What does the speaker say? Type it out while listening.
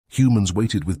Humans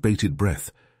waited with bated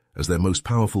breath as their most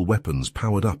powerful weapons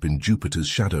powered up in Jupiter's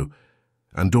shadow,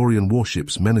 Andorian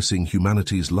warships menacing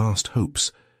humanity's last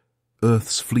hopes.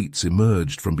 Earth's fleets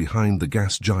emerged from behind the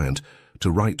gas giant to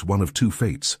right one of two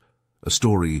fates, a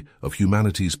story of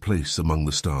humanity's place among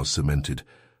the stars cemented,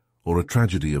 or a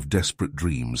tragedy of desperate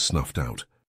dreams snuffed out.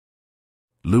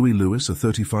 Louis Lewis, a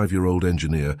 35-year-old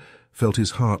engineer, felt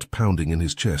his heart pounding in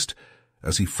his chest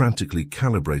as he frantically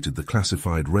calibrated the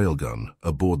classified railgun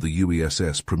aboard the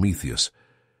UESS Prometheus.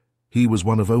 He was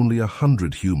one of only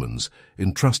 100 humans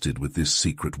entrusted with this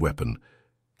secret weapon,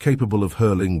 capable of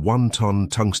hurling 1-ton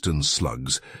tungsten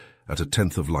slugs at a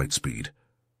tenth of light speed.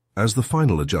 As the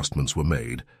final adjustments were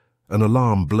made, an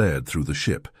alarm blared through the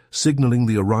ship, signaling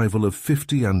the arrival of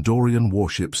 50 Andorian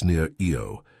warships near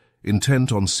Io,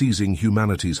 intent on seizing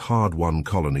humanity's hard-won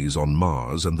colonies on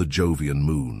Mars and the Jovian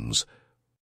moons.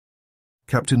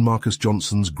 Captain Marcus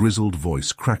Johnson's grizzled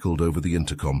voice crackled over the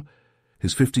intercom,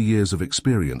 his 50 years of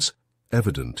experience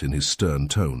evident in his stern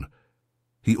tone.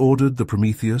 He ordered the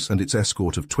Prometheus and its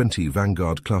escort of 20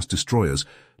 Vanguard-class destroyers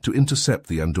to intercept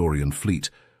the Andorian fleet,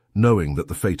 knowing that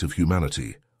the fate of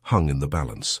humanity hung in the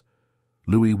balance.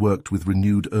 Louis worked with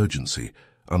renewed urgency,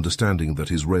 understanding that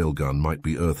his railgun might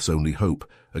be Earth's only hope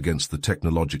against the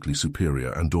technologically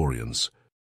superior Andorians.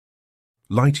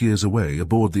 Light years away,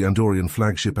 aboard the Andorian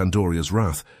flagship Andoria's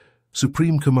Wrath,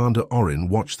 Supreme Commander Orin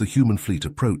watched the human fleet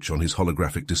approach on his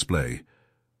holographic display.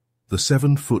 The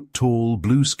 7-foot-tall,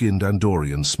 blue-skinned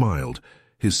Andorian smiled,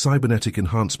 his cybernetic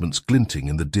enhancements glinting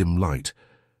in the dim light.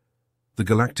 The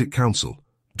Galactic Council,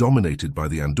 dominated by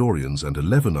the Andorians and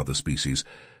 11 other species,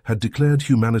 had declared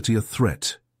humanity a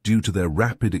threat due to their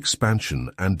rapid expansion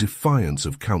and defiance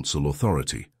of Council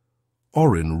authority.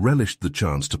 Orin relished the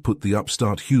chance to put the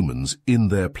upstart humans in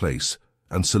their place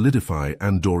and solidify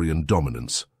Andorian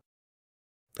dominance.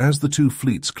 As the two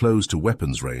fleets closed to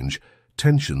weapons range,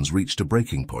 tensions reached a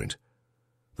breaking point.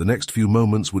 The next few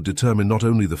moments would determine not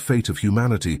only the fate of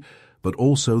humanity, but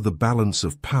also the balance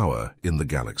of power in the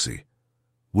galaxy.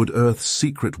 Would Earth's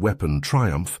secret weapon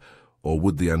triumph, or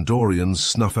would the Andorians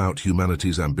snuff out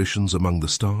humanity's ambitions among the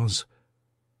stars?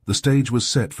 The stage was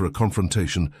set for a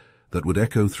confrontation that would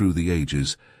echo through the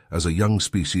ages as a young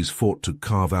species fought to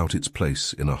carve out its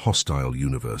place in a hostile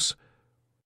universe.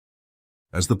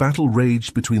 As the battle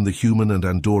raged between the human and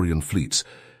Andorian fleets,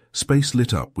 space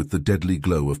lit up with the deadly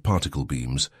glow of particle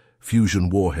beams, fusion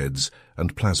warheads,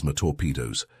 and plasma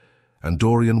torpedoes.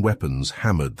 Andorian weapons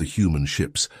hammered the human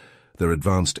ships, their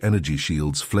advanced energy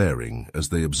shields flaring as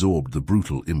they absorbed the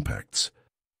brutal impacts.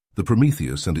 The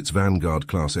Prometheus and its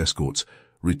Vanguard-class escorts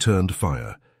returned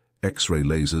fire, X-ray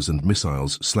lasers and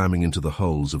missiles slamming into the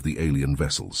hulls of the alien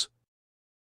vessels.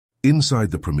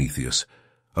 Inside the Prometheus,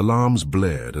 alarms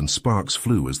blared and sparks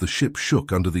flew as the ship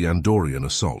shook under the Andorian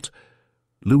assault.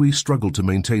 Louis struggled to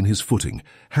maintain his footing,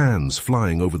 hands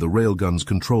flying over the railgun's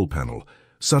control panel.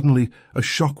 Suddenly, a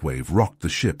shockwave rocked the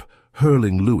ship,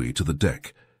 hurling Louis to the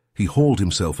deck. He hauled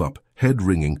himself up, head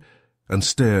ringing, and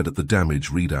stared at the damage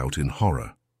readout in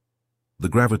horror. The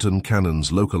graviton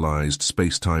cannon's localized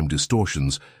space-time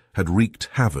distortions had wreaked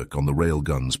havoc on the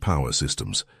railgun's power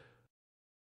systems.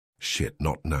 "Shit,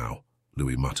 not now,"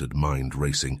 Louis muttered, mind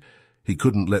racing. He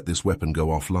couldn't let this weapon go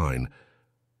offline.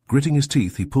 Gritting his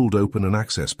teeth, he pulled open an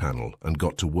access panel and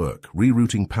got to work,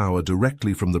 rerouting power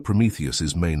directly from the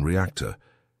Prometheus's main reactor.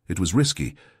 It was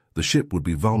risky. The ship would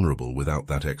be vulnerable without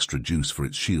that extra juice for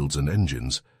its shields and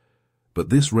engines. But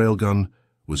this railgun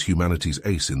was humanity's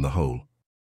ace in the hole.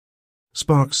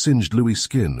 Sparks singed Louis'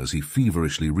 skin as he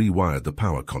feverishly rewired the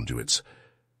power conduits.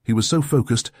 He was so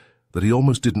focused that he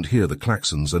almost didn't hear the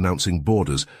klaxons announcing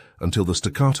borders until the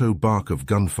staccato bark of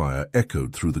gunfire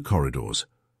echoed through the corridors.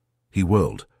 He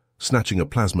whirled, snatching a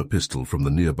plasma pistol from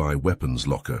the nearby weapons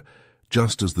locker,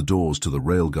 just as the doors to the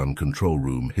railgun control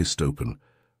room hissed open.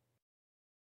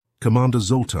 Commander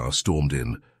Zoltar stormed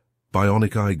in,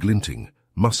 bionic eye glinting,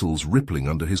 muscles rippling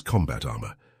under his combat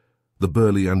armor. The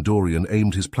burly Andorian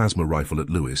aimed his plasma rifle at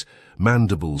Louis,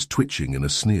 mandibles twitching in a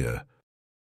sneer.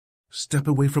 "Step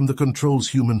away from the controls,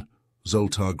 human,"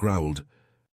 Zoltar growled.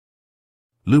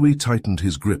 Louis tightened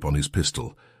his grip on his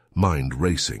pistol, mind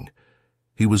racing.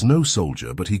 He was no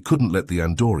soldier, but he couldn't let the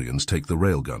Andorians take the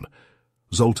railgun.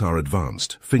 Zoltar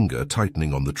advanced, finger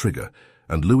tightening on the trigger,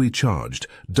 and Louis charged,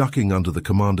 ducking under the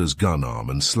commander's gun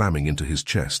arm and slamming into his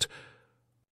chest.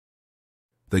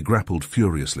 They grappled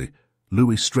furiously,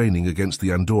 Louis straining against the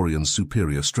Andorian's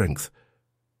superior strength.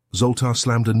 Zoltar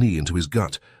slammed a knee into his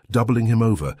gut, doubling him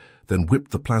over, then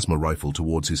whipped the plasma rifle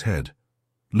towards his head.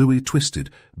 Louis twisted,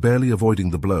 barely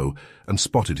avoiding the blow, and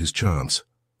spotted his chance,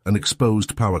 an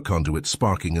exposed power conduit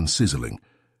sparking and sizzling.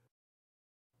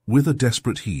 With a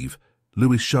desperate heave,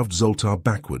 Louis shoved Zoltar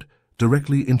backward,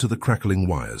 directly into the crackling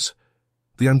wires.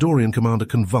 The Andorian commander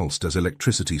convulsed as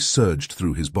electricity surged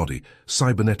through his body,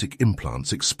 cybernetic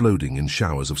implants exploding in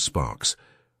showers of sparks.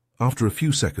 After a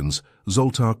few seconds,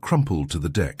 Zoltar crumpled to the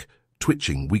deck,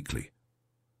 twitching weakly.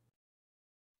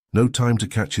 No time to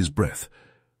catch his breath.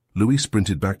 Louis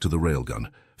sprinted back to the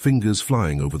railgun, fingers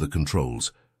flying over the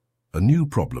controls. A new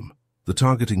problem. The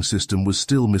targeting system was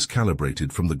still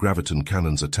miscalibrated from the graviton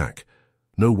cannon's attack.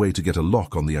 No way to get a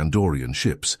lock on the Andorian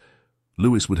ships.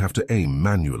 Louis would have to aim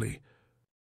manually.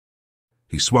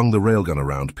 He swung the railgun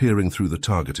around, peering through the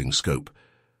targeting scope.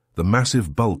 The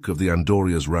massive bulk of the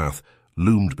Andoria's wrath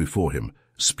loomed before him,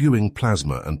 spewing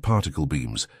plasma and particle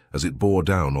beams as it bore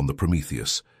down on the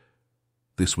Prometheus.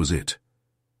 This was it.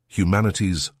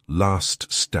 Humanity's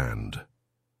last stand.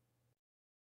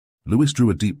 Louis drew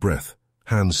a deep breath,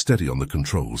 hands steady on the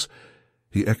controls.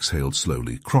 He exhaled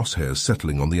slowly, crosshairs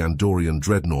settling on the Andorian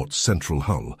dreadnought's central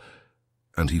hull,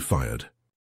 and he fired.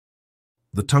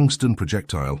 The tungsten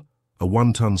projectile, a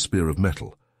 1-ton spear of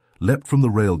metal, leapt from the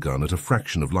railgun at a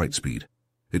fraction of light speed.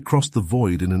 It crossed the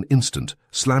void in an instant,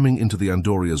 slamming into the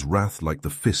Andoria's wrath like the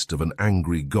fist of an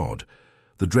angry god.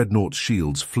 The dreadnought's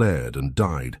shields flared and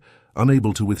died,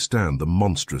 unable to withstand the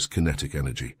monstrous kinetic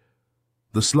energy.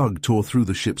 The slug tore through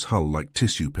the ship's hull like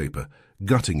tissue paper,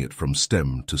 gutting it from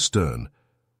stem to stern.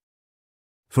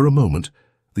 For a moment,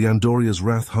 the Andoria's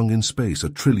wrath hung in space, a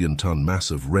 1-trillion-ton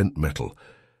mass of rent metal,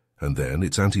 and then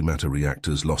its antimatter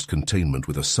reactors lost containment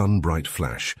with a sun-bright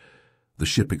flash. The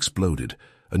ship exploded,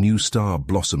 a new star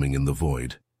blossoming in the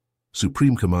void.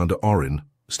 Supreme Commander Orin,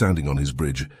 standing on his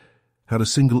bridge, had a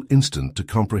single instant to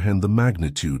comprehend the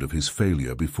magnitude of his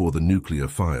failure before the nuclear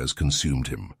fires consumed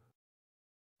him.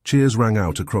 Cheers rang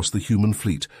out across the human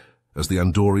fleet as the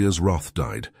Andoria's wrath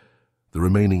died, the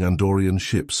remaining Andorian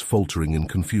ships faltering in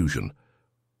confusion.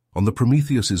 On the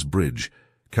Prometheus's bridge,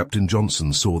 Captain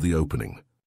Johnson saw the opening.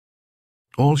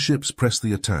 "All ships press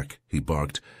the attack," he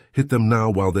barked. "Hit them now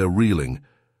while they're reeling."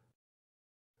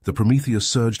 The Prometheus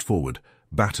surged forward,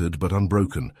 battered but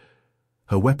unbroken.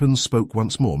 Her weapons spoke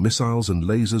once more, missiles and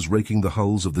lasers raking the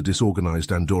hulls of the disorganized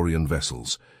Andorian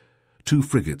vessels. 2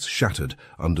 frigates shattered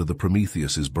under the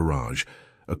Prometheus's barrage,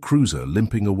 a cruiser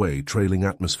limping away, trailing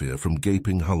atmosphere from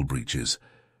gaping hull breaches.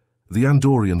 The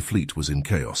Andorian fleet was in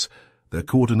chaos, their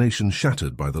coordination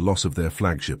shattered by the loss of their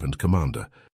flagship and commander.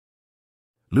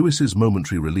 Louis's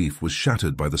momentary relief was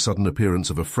shattered by the sudden appearance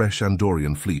of a fresh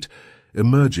Andorian fleet,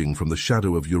 emerging from the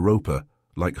shadow of Europa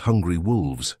like hungry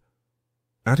wolves.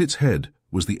 At its head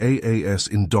was the AAS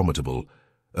Indomitable,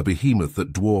 a behemoth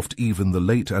that dwarfed even the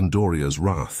late Andoria's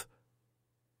wrath.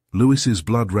 Louis's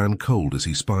blood ran cold as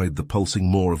he spied the pulsing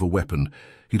maw of a weapon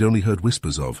he'd only heard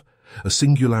whispers of, a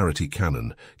singularity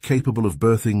cannon capable of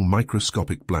birthing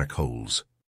microscopic black holes.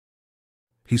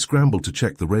 He scrambled to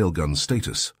check the railgun's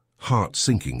status, heart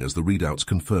sinking as the readouts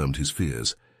confirmed his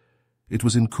fears. It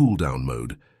was in cool-down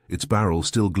mode, its barrel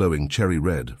still glowing cherry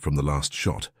red from the last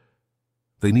shot.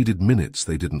 They needed minutes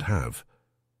they didn't have.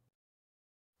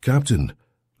 "Captain,"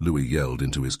 Louis yelled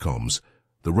into his comms,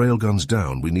 "the railgun's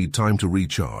down. We need time to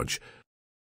recharge."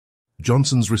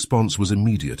 Johnson's response was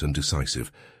immediate and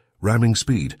decisive. "Ramming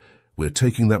speed. We're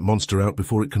taking that monster out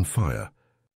before it can fire."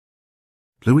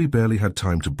 Louis barely had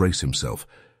time to brace himself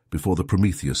before the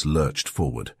Prometheus lurched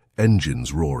forward,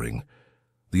 engines roaring.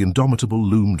 The Indomitable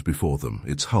loomed before them,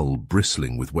 its hull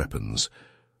bristling with weapons.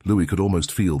 Louis could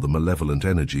almost feel the malevolent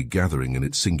energy gathering in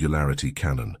its singularity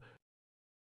cannon.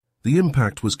 The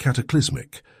impact was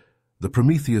cataclysmic. The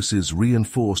Prometheus's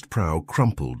reinforced prow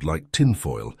crumpled like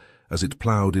tinfoil as it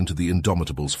ploughed into the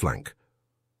Indomitable's flank.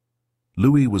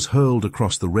 Louis was hurled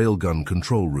across the railgun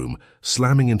control room,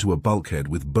 slamming into a bulkhead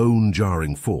with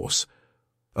bone-jarring force.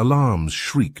 Alarms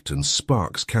shrieked and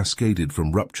sparks cascaded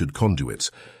from ruptured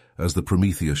conduits as the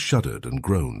Prometheus shuddered and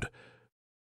groaned.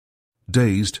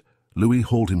 Dazed, Louis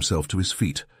hauled himself to his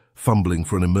feet, fumbling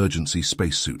for an emergency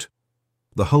spacesuit.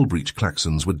 The hull breach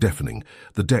klaxons were deafening,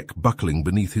 the deck buckling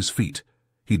beneath his feet.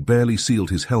 He'd barely sealed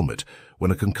his helmet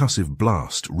when a concussive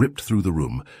blast ripped through the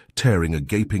room, tearing a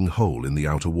gaping hole in the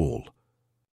outer wall.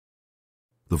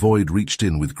 The void reached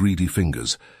in with greedy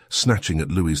fingers, snatching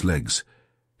at Louis's legs.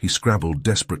 He scrabbled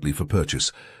desperately for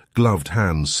purchase, gloved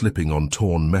hands slipping on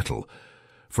torn metal.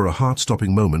 For a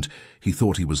heart-stopping moment, he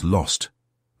thought he was lost.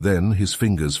 Then his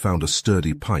fingers found a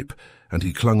sturdy pipe, and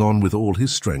he clung on with all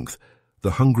his strength,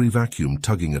 the hungry vacuum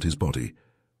tugging at his body.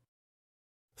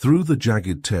 Through the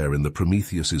jagged tear in the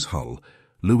Prometheus's hull,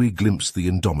 Louis glimpsed the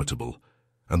Indomitable,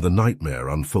 and the nightmare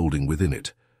unfolding within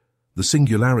it. The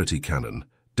singularity cannon,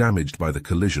 damaged by the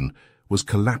collision, was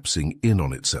collapsing in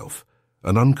on itself,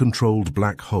 an uncontrolled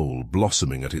black hole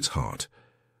blossoming at its heart.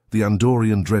 The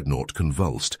Andorian dreadnought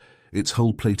convulsed, its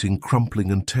hull plating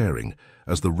crumpling and tearing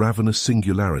as the ravenous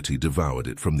singularity devoured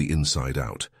it from the inside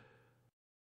out.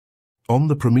 On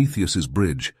the Prometheus's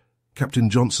bridge, Captain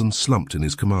Johnson slumped in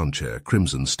his command chair,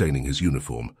 crimson staining his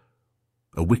uniform.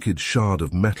 A wicked shard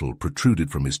of metal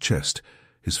protruded from his chest,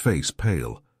 his face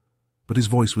pale, but his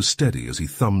voice was steady as he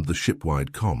thumbed the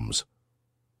ship-wide comms.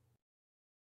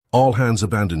 "All hands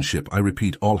abandon ship. I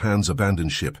repeat, all hands abandon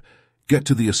ship. Get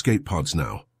to the escape pods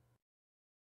now."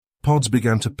 Pods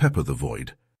began to pepper the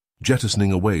void,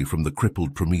 jettisoning away from the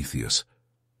crippled Prometheus.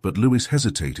 But Lewis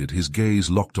hesitated, his gaze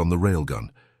locked on the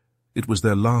railgun. It was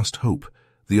their last hope,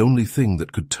 the only thing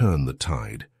that could turn the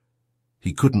tide.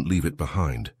 He couldn't leave it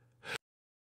behind.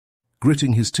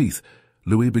 Gritting his teeth,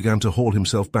 Louis began to haul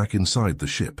himself back inside the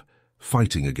ship,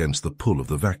 fighting against the pull of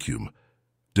the vacuum.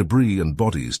 Debris and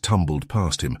bodies tumbled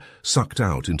past him, sucked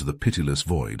out into the pitiless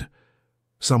void.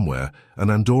 Somewhere, an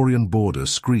Andorian boarder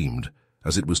screamed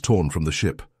as it was torn from the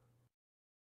ship.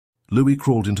 Louis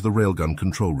crawled into the railgun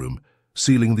control room,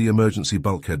 sealing the emergency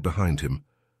bulkhead behind him.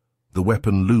 The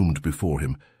weapon loomed before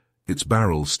him, its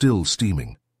barrel still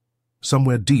steaming.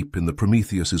 Somewhere deep in the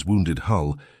Prometheus's wounded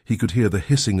hull, he could hear the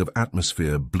hissing of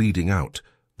atmosphere bleeding out,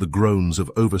 the groans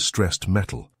of overstressed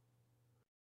metal.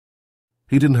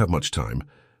 He didn't have much time,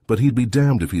 but he'd be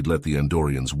damned if he'd let the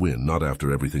Andorians win, not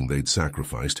after everything they'd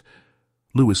sacrificed.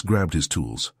 Lewis grabbed his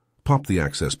tools, popped the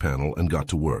access panel, and got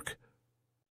to work.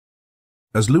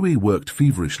 As Louis worked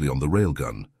feverishly on the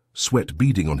railgun, sweat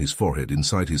beading on his forehead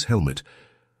inside his helmet,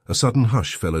 a sudden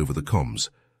hush fell over the comms.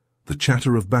 The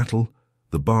chatter of battle,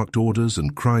 the barked orders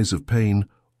and cries of pain,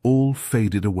 all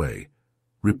faded away,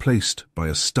 replaced by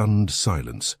a stunned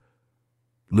silence.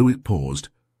 Louis paused,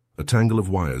 a tangle of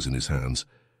wires in his hands,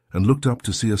 and looked up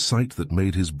to see a sight that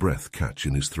made his breath catch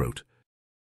in his throat.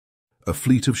 A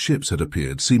fleet of ships had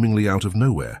appeared seemingly out of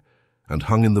nowhere, and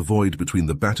hung in the void between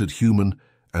the battered human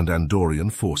and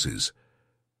Andorian forces.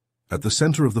 At the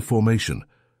center of the formation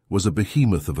was a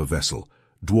behemoth of a vessel,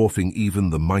 dwarfing even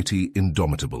the mighty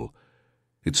Indomitable.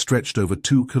 It stretched over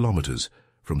 2 kilometers,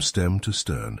 from stem to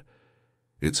stern,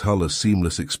 its hull a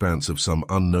seamless expanse of some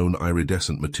unknown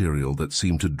iridescent material that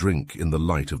seemed to drink in the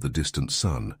light of the distant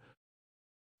sun.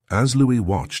 As Louis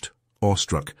watched,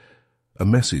 awestruck, a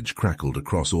message crackled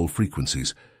across all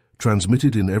frequencies,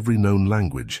 transmitted in every known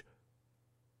language.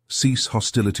 "Cease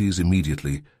hostilities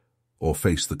immediately, or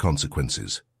face the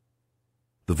consequences."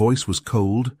 The voice was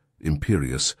cold,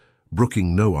 imperious,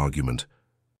 brooking no argument.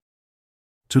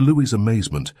 To Louis's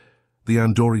amazement, the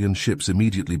Andorian ships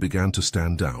immediately began to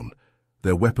stand down,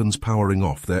 their weapons powering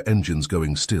off, their engines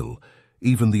going still.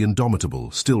 Even the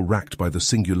Indomitable, still racked by the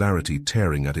singularity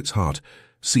tearing at its heart,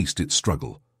 ceased its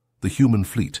struggle. The human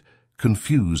fleet,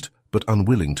 confused but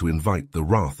unwilling to invite the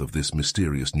wrath of this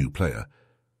mysterious new player,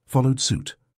 followed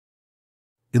suit.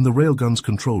 In the railgun's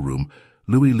control room,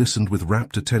 Louis listened with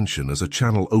rapt attention as a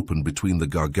channel opened between the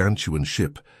gargantuan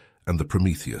ship and the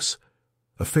Prometheus.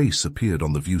 A face appeared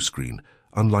on the view screen,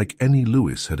 unlike any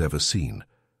Louis had ever seen.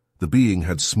 The being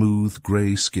had smooth,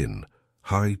 grey skin,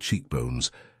 high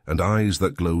cheekbones, and eyes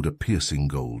that glowed a piercing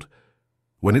gold.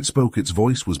 When it spoke, its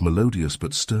voice was melodious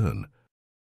but stern.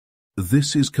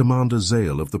 "This is Commander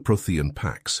Zale of the Prothean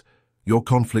Pax. Your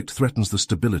conflict threatens the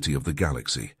stability of the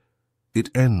galaxy. It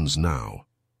ends now."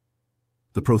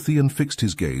 The Prothean fixed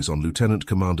his gaze on Lieutenant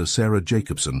Commander Sarah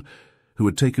Jacobson, who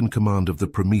had taken command of the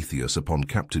Prometheus upon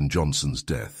Captain Johnson's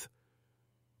death.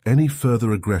 Any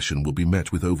further aggression will be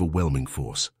met with overwhelming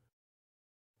force.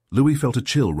 Louis felt a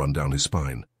chill run down his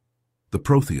spine. The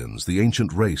Protheans, the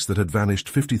ancient race that had vanished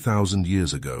 50,000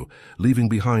 years ago, leaving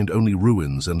behind only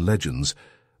ruins and legends,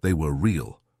 they were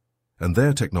real. And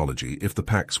their technology, if the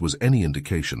Pax was any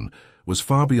indication, was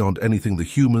far beyond anything the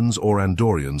humans or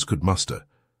Andorians could muster.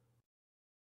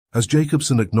 As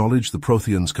Jacobson acknowledged the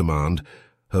Prothean's command,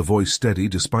 her voice steady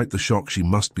despite the shock she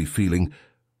must be feeling,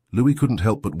 Louis couldn't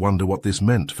help but wonder what this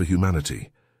meant for humanity.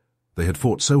 They had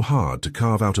fought so hard to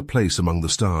carve out a place among the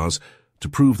stars, to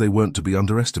prove they weren't to be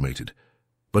underestimated.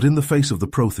 But in the face of the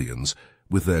Protheans,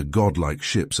 with their godlike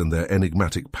ships and their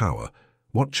enigmatic power,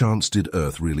 what chance did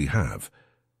Earth really have?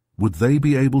 Would they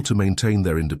be able to maintain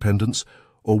their independence,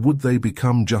 or would they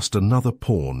become just another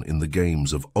pawn in the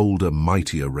games of older,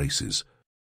 mightier races?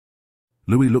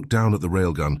 Louis looked down at the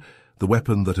railgun, the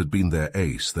weapon that had been their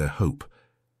ace, their hope.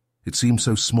 It seemed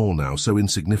so small now, so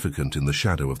insignificant in the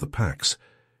shadow of the Pax.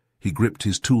 He gripped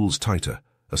his tools tighter,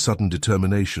 a sudden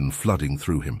determination flooding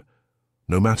through him.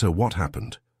 No matter what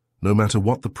happened, no matter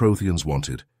what the Protheans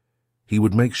wanted, he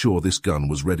would make sure this gun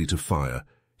was ready to fire.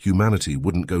 Humanity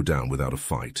wouldn't go down without a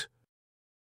fight.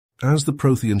 As the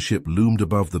Prothean ship loomed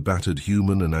above the battered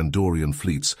human and Andorian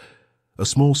fleets, a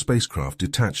small spacecraft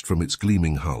detached from its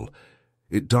gleaming hull.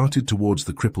 It darted towards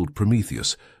the crippled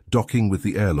Prometheus, docking with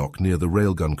the airlock near the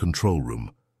railgun control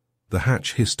room. The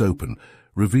hatch hissed open,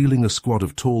 revealing a squad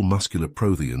of tall, muscular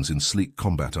Protheans in sleek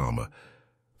combat armor,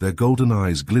 their golden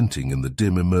eyes glinting in the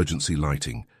dim emergency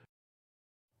lighting.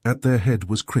 At their head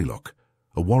was Krelok,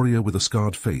 a warrior with a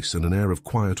scarred face and an air of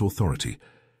quiet authority.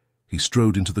 He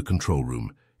strode into the control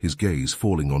room, his gaze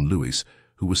falling on Louis,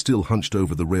 who was still hunched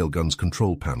over the railgun's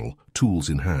control panel, tools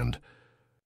in hand.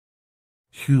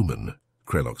 "Human,"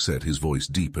 Krelok said, his voice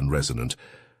deep and resonant.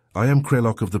 "I am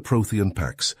Krelok of the Prothean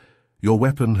Pax. Your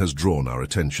weapon has drawn our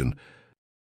attention."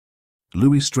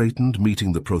 Louis straightened,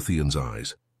 meeting the Prothean's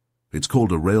eyes. "It's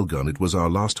called a railgun. It was our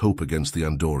last hope against the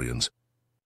Andorians."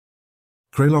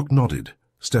 Krelok nodded,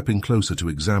 stepping closer to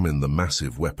examine the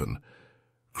massive weapon.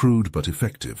 "Crude but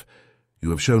effective. You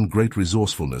have shown great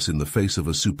resourcefulness in the face of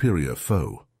a superior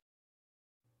foe."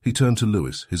 He turned to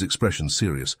Louis, his expression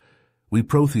serious. "We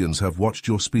Protheans have watched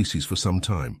your species for some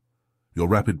time. Your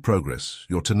rapid progress,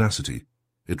 your tenacity,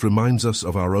 it reminds us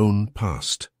of our own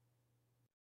past."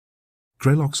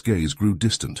 Krelok's gaze grew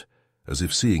distant, as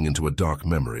if seeing into a dark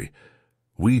memory.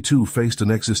 "We too faced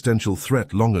an existential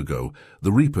threat long ago.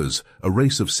 The Reapers, a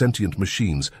race of sentient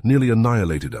machines, nearly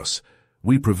annihilated us.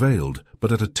 We prevailed,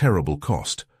 but at a terrible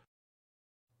cost."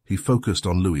 He focused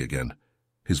on Louis again,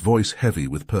 his voice heavy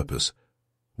with purpose.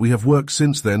 "We have worked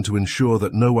since then to ensure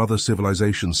that no other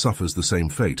civilization suffers the same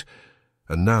fate,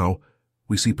 and now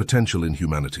we see potential in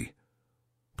humanity.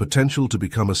 Potential to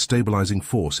become a stabilizing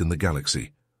force in the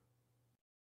galaxy."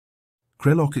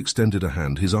 Krelok extended a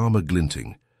hand, his armor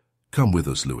glinting. "Come with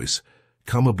us, Louis.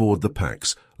 Come aboard the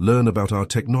Pax. Learn about our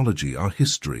technology, our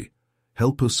history.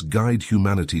 Help us guide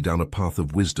humanity down a path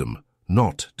of wisdom,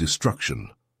 not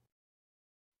destruction."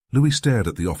 Louis stared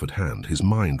at the offered hand, his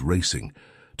mind racing.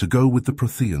 To go with the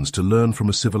Protheans, to learn from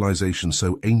a civilization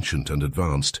so ancient and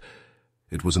advanced,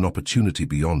 it was an opportunity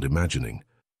beyond imagining.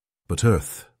 But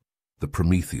Earth, the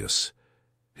Prometheus,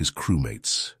 his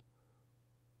crewmates.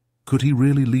 Could he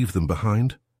really leave them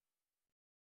behind?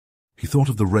 He thought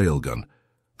of the railgun,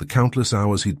 the countless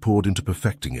hours he'd poured into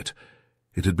perfecting it.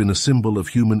 It had been a symbol of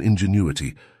human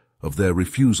ingenuity, of their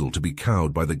refusal to be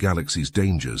cowed by the galaxy's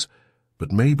dangers.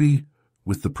 But maybe,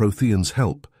 with the Protheans'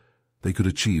 help, they could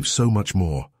achieve so much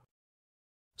more.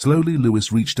 Slowly,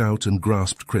 Louis reached out and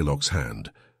grasped Krelok's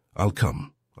hand. "I'll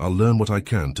come. I'll learn what I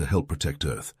can to help protect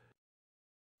Earth."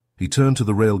 He turned to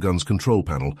the railgun's control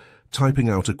panel, typing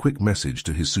out a quick message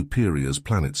to his superiors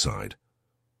planet-side.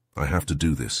 "I have to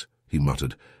do this," he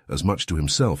muttered, as much to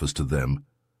himself as to them.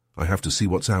 "I have to see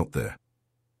what's out there."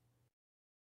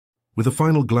 With a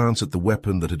final glance at the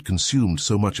weapon that had consumed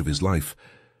so much of his life,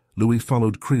 Louis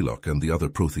followed Krelok and the other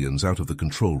Protheans out of the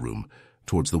control room,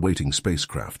 towards the waiting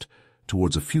spacecraft,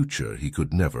 towards a future he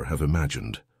could never have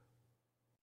imagined.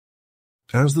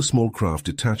 As the small craft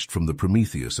detached from the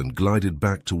Prometheus and glided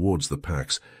back towards the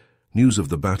Pax, news of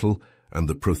the battle and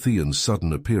the Protheans'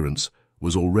 sudden appearance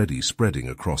was already spreading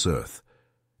across Earth.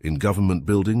 In government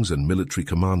buildings and military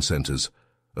command centers,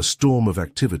 a storm of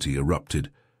activity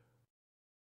erupted.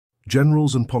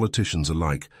 Generals and politicians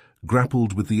alike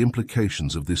grappled with the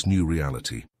implications of this new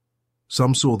reality.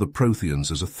 Some saw the Protheans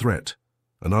as a threat,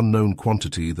 an unknown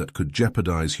quantity that could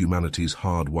jeopardize humanity's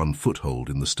hard-won foothold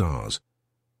in the stars.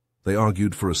 They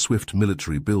argued for a swift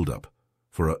military build-up,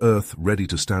 for a Earth ready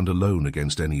to stand alone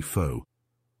against any foe.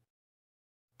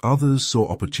 Others saw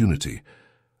opportunity,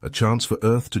 a chance for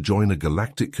Earth to join a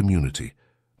galactic community,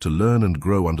 to learn and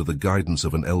grow under the guidance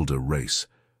of an elder race.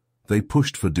 They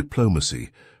pushed for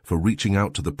diplomacy, for reaching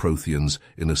out to the Protheans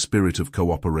in a spirit of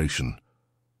cooperation.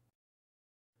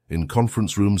 In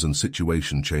conference rooms and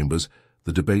situation chambers,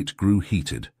 the debate grew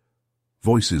heated.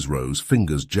 Voices rose,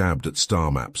 fingers jabbed at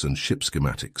star maps and ship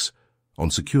schematics. On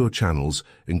secure channels,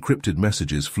 encrypted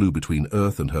messages flew between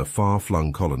Earth and her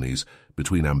far-flung colonies,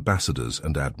 between ambassadors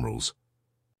and admirals.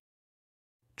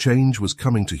 Change was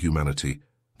coming to humanity,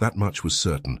 that much was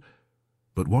certain.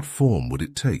 But what form would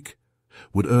it take?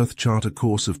 Would Earth chart a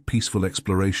course of peaceful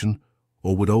exploration,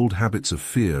 or would old habits of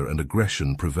fear and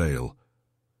aggression prevail?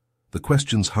 The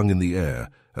questions hung in the air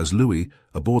as Louis,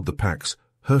 aboard the Pax,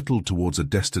 hurtled towards a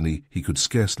destiny he could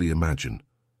scarcely imagine.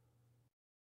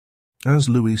 As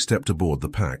Louis stepped aboard the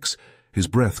Pax, his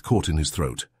breath caught in his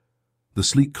throat. The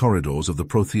sleek corridors of the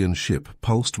Prothean ship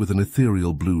pulsed with an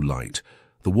ethereal blue light,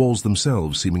 the walls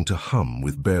themselves seeming to hum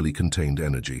with barely contained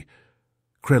energy.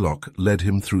 Krelok led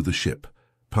him through the ship,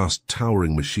 past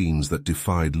towering machines that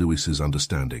defied Louis's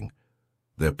understanding,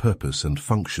 their purpose and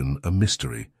function a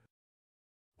mystery.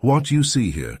 "What you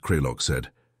see here," Krelok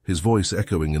said, his voice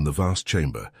echoing in the vast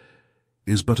chamber,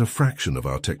 is but a fraction of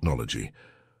our technology.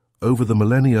 Over the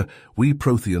millennia, we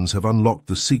Protheans have unlocked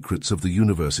the secrets of the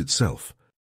universe itself.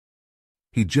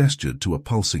 He gestured to a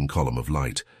pulsing column of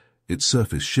light, its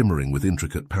surface shimmering with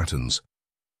intricate patterns.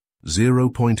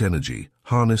 Zero-point energy,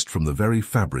 harnessed from the very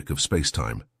fabric of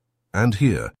space-time. And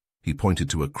here, he pointed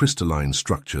to a crystalline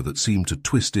structure that seemed to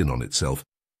twist in on itself,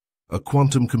 a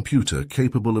quantum computer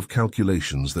capable of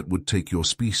calculations that would take your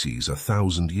species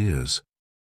 1,000 years.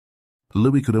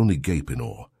 Louis could only gape in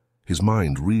awe, his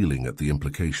mind reeling at the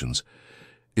implications.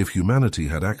 If humanity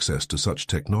had access to such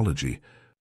technology...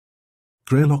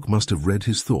 Greylock must have read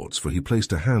his thoughts, for he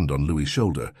placed a hand on Louis's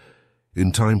shoulder.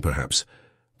 In time, perhaps,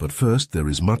 but first there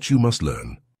is much you must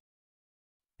learn.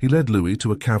 He led Louis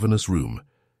to a cavernous room,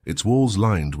 its walls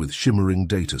lined with shimmering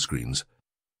data screens.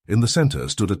 In the center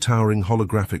stood a towering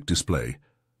holographic display,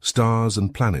 stars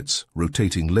and planets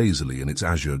rotating lazily in its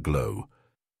azure glow.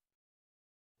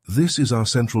 This is our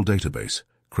central database,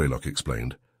 Greylock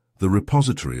explained, the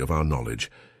repository of our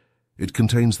knowledge. It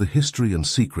contains the history and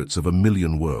secrets of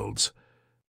 1,000,000 worlds.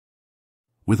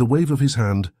 With a wave of his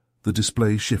hand, the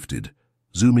display shifted,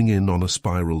 zooming in on a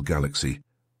spiral galaxy.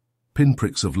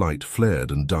 Pinpricks of light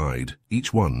flared and died,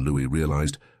 each one, Louis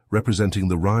realized, representing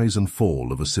the rise and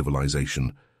fall of a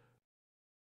civilization.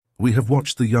 We have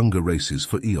watched the younger races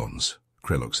for eons,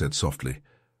 Greylock said softly,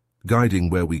 guiding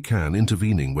where we can,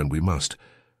 intervening when we must,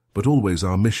 but always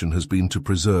our mission has been to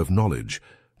preserve knowledge,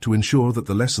 to ensure that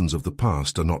the lessons of the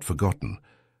past are not forgotten.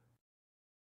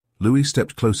 Louis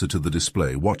stepped closer to the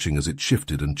display, watching as it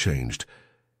shifted and changed.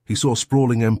 He saw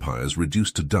sprawling empires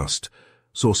reduced to dust,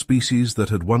 saw species that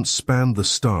had once spanned the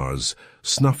stars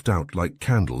snuffed out like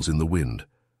candles in the wind.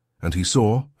 And he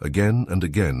saw, again and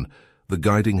again, the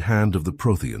guiding hand of the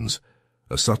Protheans,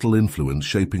 a subtle influence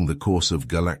shaping the course of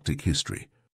galactic history.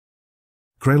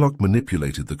 Greylock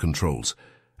manipulated the controls,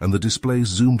 and the display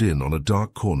zoomed in on a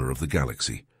dark corner of the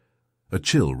galaxy. A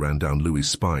chill ran down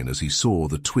Louis's spine as he saw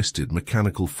the twisted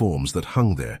mechanical forms that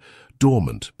hung there,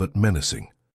 dormant but menacing.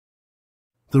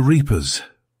 "The Reapers,"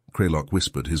 Greylock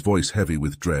whispered, his voice heavy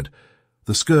with dread.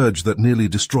 "The scourge that nearly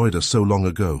destroyed us so long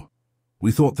ago.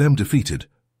 We thought them defeated,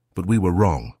 but we were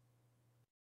wrong."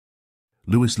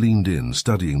 Louis leaned in,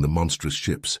 studying the monstrous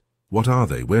ships. "What are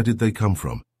they? Where did they come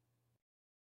from?"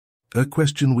 "A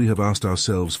question we have asked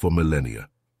ourselves for millennia,"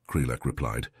 Greylock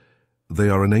replied. "They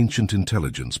are an ancient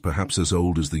intelligence, perhaps as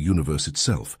old as the universe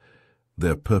itself.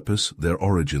 Their purpose, their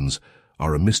origins,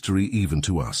 are a mystery even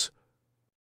to us."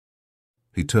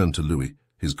 He turned to Louis,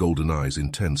 his golden eyes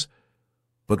intense.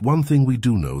 "But one thing we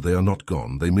do know, they are not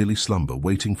gone. They merely slumber,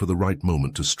 waiting for the right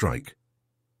moment to strike."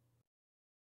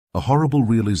 A horrible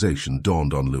realization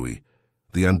dawned on Louis.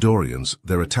 The Andorians,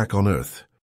 their attack on Earth.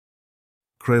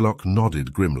 Greylock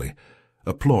nodded grimly.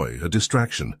 "A ploy, a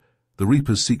distraction. The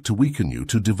Reapers seek to weaken you,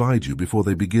 to divide you before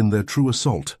they begin their true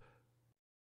assault."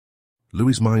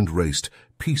 Louis's mind raced,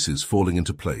 pieces falling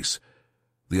into place.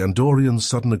 The Andorians'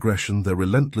 sudden aggression, their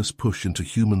relentless push into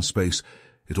human space,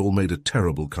 it all made a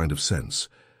terrible kind of sense.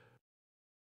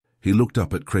 He looked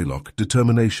up at Greylock,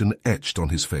 determination etched on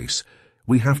his face.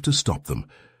 "We have to stop them.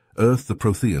 Earth, the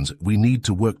Protheans, we need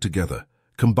to work together.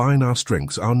 Combine our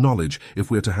strengths, our knowledge, if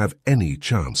we're to have any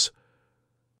chance."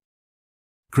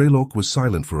 Greylock was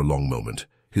silent for a long moment,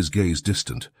 his gaze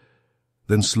distant.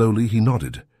 Then slowly he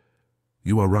nodded.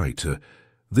 "You are right.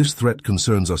 This threat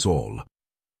concerns us all.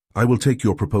 I will take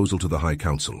your proposal to the High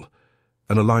Council.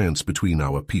 An alliance between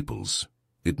our peoples.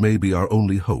 It may be our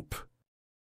only hope."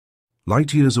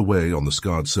 Light years away on the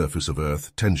scarred surface of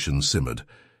Earth, tension simmered.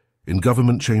 In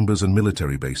government chambers and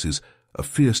military bases, a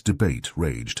fierce debate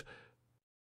raged.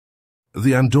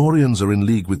 "The Andorians are in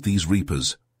league with these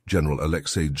Reapers," General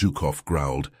Alexei Zhukov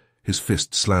growled, his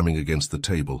fist slamming against the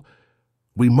table.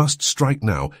 "We must strike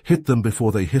now, hit them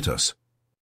before they hit us."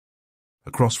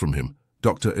 Across from him,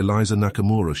 Dr. Eliza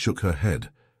Nakamura shook her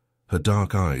head, her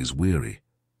dark eyes weary.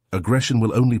 "Aggression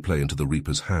will only play into the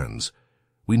Reapers' hands.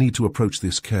 We need to approach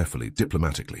this carefully,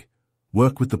 diplomatically.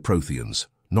 Work with the Protheans,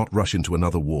 not rush into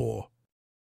another war."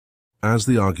 As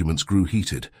the arguments grew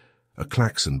heated, a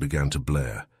klaxon began to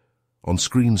blare. On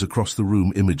screens across the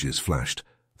room, images flashed.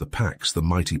 The Pax, the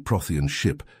mighty Prothean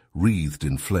ship, wreathed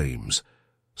in flames.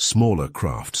 Smaller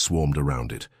craft swarmed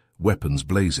around it, weapons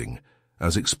blazing,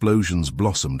 as explosions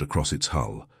blossomed across its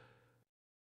hull.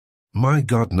 "My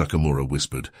God," Nakamura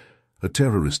whispered, "a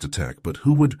terrorist attack, but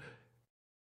who would—"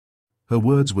 Her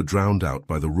words were drowned out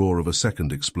by the roar of a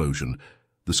second explosion,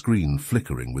 the screen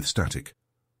flickering with static.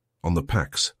 On the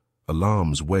Pax,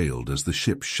 alarms wailed as the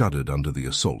ship shuddered under the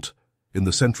assault. In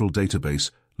the central database,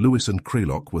 Louis and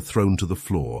Greylock were thrown to the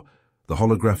floor, the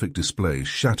holographic display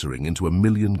shattering into a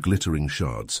million glittering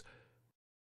shards.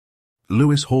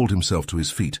 Lewis hauled himself to his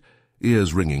feet,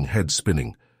 ears ringing, head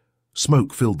spinning.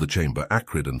 Smoke filled the chamber,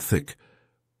 acrid and thick.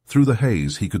 Through the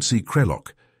haze he could see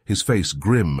Krelok, his face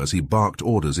grim as he barked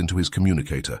orders into his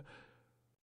communicator.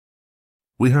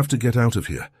 "We have to get out of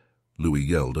here," Louis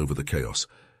yelled over the chaos.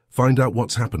 "Find out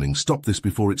what's happening. Stop this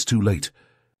before it's too late."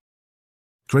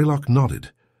 Krelok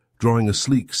nodded, drawing a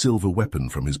sleek silver weapon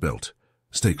from his belt.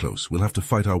 "Stay close. We'll have to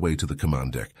fight our way to the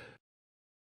command deck."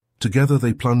 Together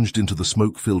they plunged into the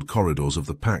smoke-filled corridors of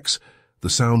the Pax, the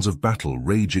sounds of battle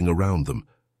raging around them.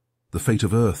 The fate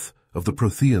of Earth, of the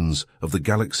Protheans, of the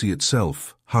galaxy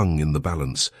itself, hung in the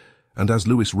balance, and as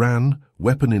Lewis ran,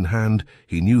 weapon in hand,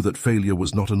 he knew that failure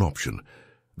was not an option.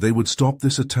 They would stop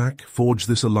this attack, forge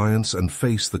this alliance, and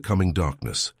face the coming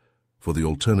darkness, for the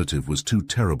alternative was too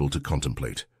terrible to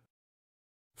contemplate.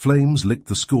 Flames licked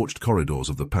the scorched corridors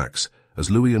of the Pax as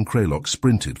Louis and Krelok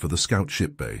sprinted for the scout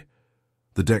ship bay.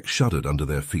 The deck shuddered under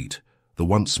their feet, the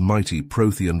once mighty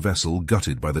Prothean vessel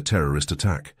gutted by the terrorist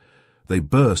attack. They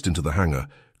burst into the hangar,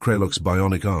 Krelok's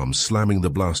bionic arms slamming the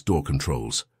blast door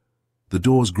controls. The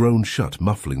doors groaned shut,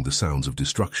 muffling the sounds of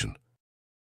destruction.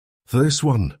 "This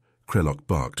one," Krelok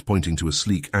barked, pointing to a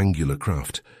sleek, angular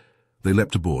craft. They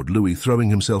leapt aboard, Louis throwing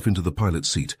himself into the pilot's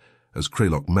seat as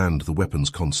Krelok manned the weapons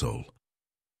console.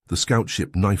 The scout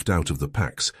ship knifed out of the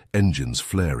Pax, engines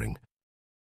flaring.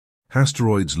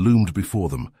 Asteroids loomed before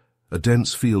them, a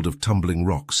dense field of tumbling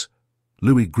rocks.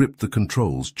 Louis gripped the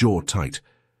controls, jaw tight.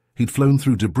 He'd flown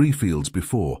through debris fields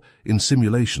before, in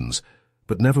simulations,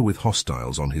 but never with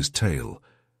hostiles on his tail.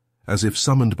 As if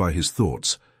summoned by his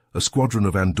thoughts, a squadron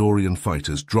of Andorian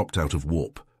fighters dropped out of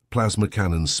warp, plasma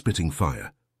cannons spitting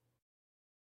fire.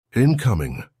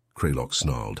 "Incoming," Krelok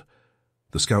snarled.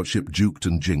 The scout ship juked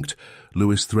and jinked,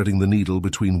 Lewis threading the needle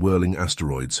between whirling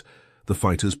asteroids. The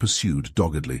fighters pursued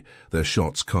doggedly, their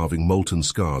shots carving molten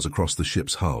scars across the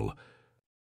ship's hull.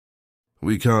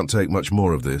 "We can't take much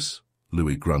more of this,"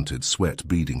 Louis grunted, sweat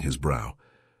beading his brow.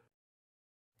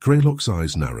 Krelok's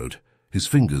eyes narrowed, his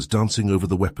fingers dancing over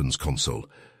the weapons console.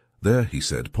 "There," he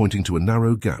said, pointing to a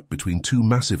narrow gap between two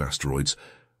massive asteroids.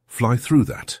 "Fly through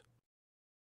that."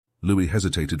 Louis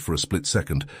hesitated for a split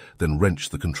second, then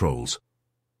wrenched the controls.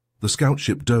 The scout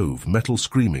ship dove, metal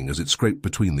screaming as it scraped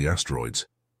between the asteroids.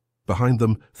 Behind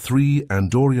them, 3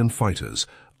 Andorian fighters,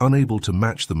 unable to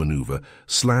match the maneuver,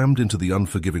 slammed into the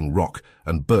unforgiving rock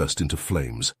and burst into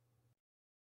flames.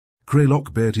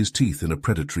 Krelok bared his teeth in a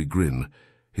predatory grin,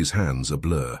 his hands a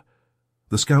blur.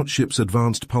 The scout ship's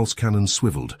advanced pulse cannons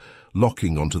swiveled,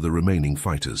 locking onto the remaining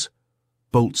fighters.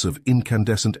 Bolts of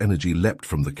incandescent energy leapt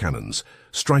from the cannons,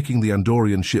 striking the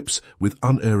Andorian ships with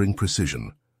unerring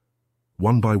precision.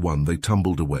 One by one they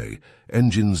tumbled away,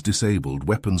 engines disabled,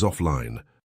 weapons offline.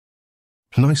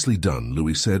 "Nicely done,"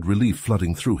 Louis said, relief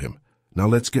flooding through him. "Now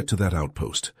let's get to that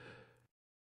outpost."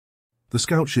 The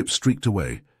scout ship streaked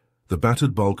away, the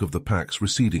battered bulk of the Pax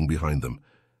receding behind them.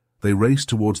 They raced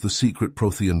towards the secret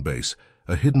Prothean base,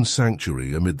 a hidden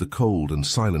sanctuary amid the cold and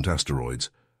silent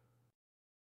asteroids.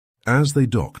 As they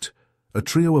docked, a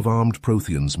trio of armed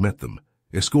Protheans met them,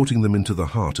 escorting them into the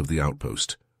heart of the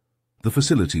outpost. The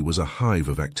facility was a hive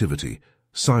of activity,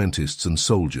 scientists and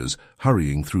soldiers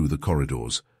hurrying through the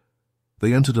corridors.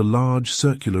 They entered a large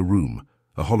circular room,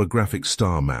 a holographic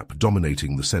star map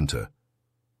dominating the center.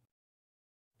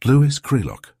 "Louis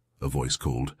Krelok," a voice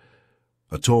called.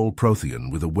 A tall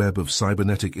Prothean with a web of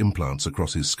cybernetic implants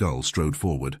across his skull strode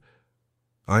forward.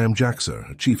 "I am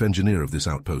Jaxer, chief engineer of this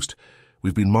outpost.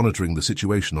 We've been monitoring the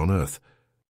situation on Earth."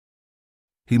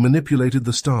 He manipulated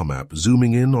the star map,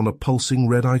 zooming in on a pulsing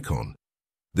red icon.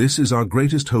 "This is our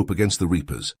greatest hope against the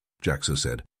Reapers," Jaxer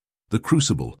said. "The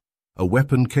Crucible, a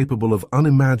weapon capable of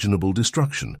unimaginable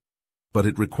destruction. But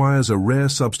it requires a rare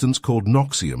substance called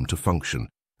Noxium to function,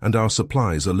 and our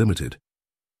supplies are limited."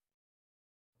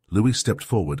 Louis stepped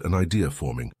forward, an idea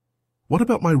forming. "What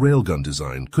about my railgun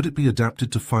design? Could it be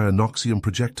adapted to fire Noxium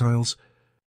projectiles?"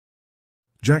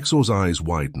 Jaxor's eyes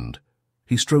widened.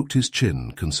 He stroked his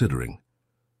chin, considering.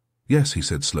 "Yes," he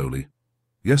said slowly.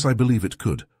 "Yes, I believe it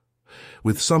could.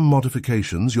 With some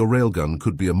modifications, your railgun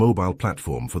could be a mobile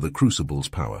platform for the Crucible's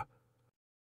power."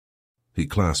 He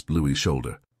clasped Louis'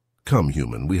 shoulder. "Come,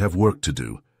 human, we have work to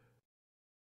do."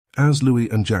 As Louis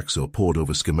and Jaxor pored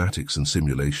over schematics and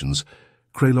simulations,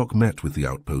 Krelok met with the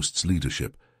outpost's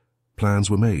leadership. Plans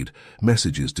were made,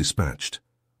 messages dispatched.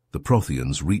 The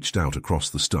Protheans reached out across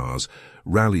the stars,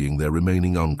 rallying their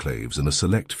remaining enclaves and a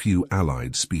select few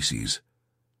allied species.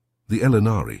 The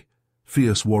Elenari,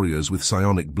 fierce warriors with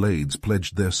psionic blades,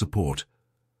 pledged their support.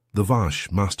 The Vash,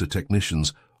 master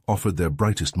technicians, offered their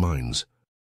brightest minds.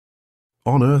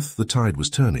 On Earth, the tide was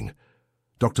turning.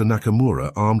 Dr.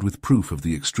 Nakamura, armed with proof of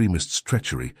the extremists'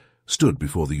 treachery, stood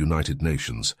before the United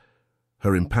Nations.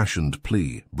 Her impassioned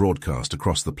plea, broadcast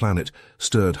across the planet,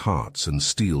 stirred hearts and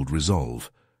steeled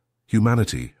resolve.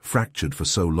 Humanity, fractured for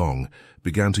so long,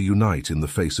 began to unite in the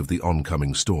face of the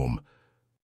oncoming storm.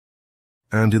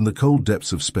 And in the cold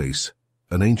depths of space,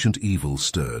 an ancient evil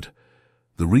stirred.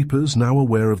 The Reapers, now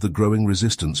aware of the growing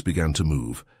resistance, began to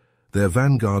move. Their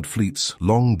vanguard fleets,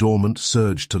 long dormant,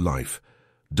 surged to life.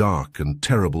 Dark and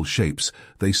terrible shapes,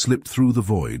 they slipped through the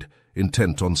void,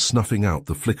 intent on snuffing out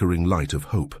the flickering light of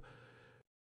hope.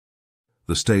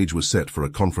 The stage was set for a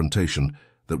confrontation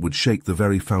that would shake the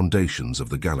very foundations of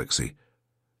the galaxy.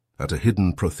 At a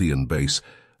hidden Prothean base,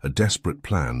 a desperate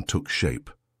plan took shape.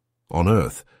 On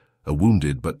Earth, a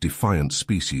wounded but defiant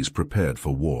species prepared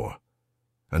for war.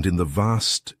 And in the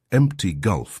vast, empty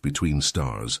gulf between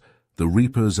stars, the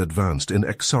Reapers advanced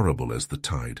inexorable as the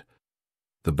tide.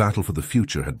 The battle for the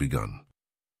future had begun.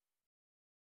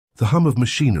 The hum of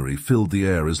machinery filled the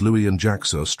air as Louis and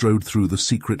Jaxa strode through the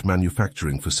secret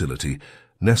manufacturing facility,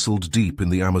 nestled deep in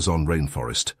the Amazon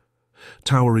rainforest.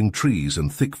 Towering trees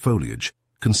and thick foliage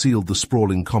concealed the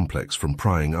sprawling complex from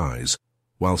prying eyes,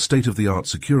 while state-of-the-art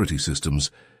security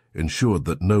systems ensured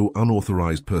that no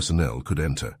unauthorized personnel could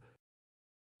enter.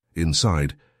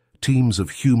 Inside, teams of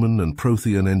human and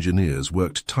Prothean engineers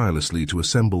worked tirelessly to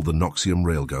assemble the Noxium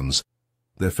railguns,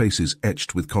 their faces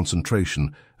etched with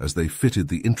concentration as they fitted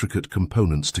the intricate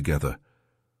components together.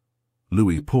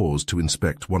 Louis paused to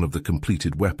inspect one of the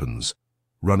completed weapons,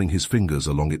 running his fingers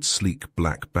along its sleek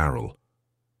black barrel.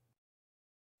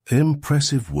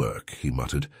 "Impressive work," he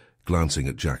muttered, glancing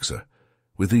at Jaxa.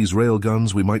 "With these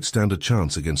railguns, we might stand a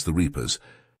chance against the Reapers."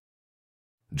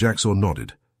 Jaxa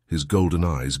nodded, his golden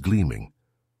eyes gleaming.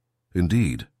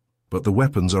 "Indeed, but the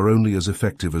weapons are only as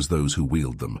effective as those who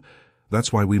wield them.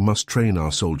 That's why we must train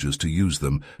our soldiers to use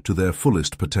them to their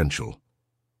fullest potential."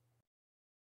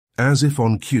 As if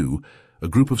on cue, a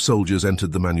group of soldiers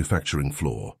entered the manufacturing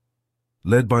floor.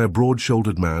 Led by a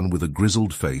broad-shouldered man with a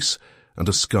grizzled face and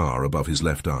a scar above his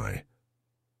left eye.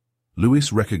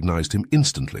 Louis recognized him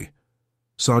instantly.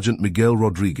 Sergeant Miguel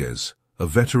Rodriguez, a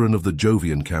veteran of the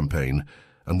Jovian campaign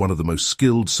and one of the most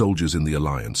skilled soldiers in the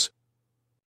Alliance.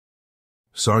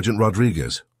 "Sergeant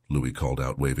Rodriguez," Louis called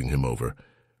out, waving him over.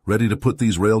 "Ready to put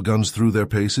these railguns through their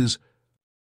paces?"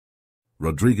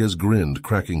 Rodriguez grinned,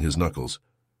 cracking his knuckles.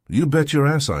 "You bet your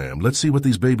ass I am. Let's see what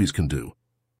these babies can do."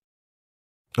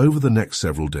 Over the next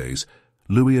several days,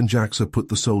 Louis and Jaxa put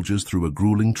the soldiers through a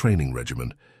grueling training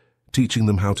regimen, teaching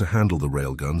them how to handle the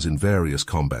railguns in various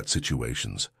combat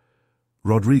situations.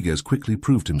 Rodriguez quickly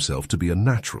proved himself to be a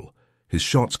natural, his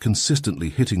shots consistently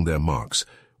hitting their marks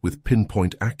with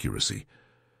pinpoint accuracy.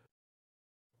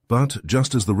 But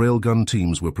just as the railgun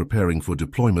teams were preparing for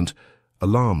deployment,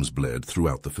 alarms blared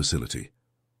throughout the facility.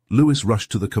 Louis rushed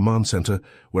to the command center,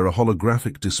 where a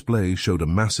holographic display showed a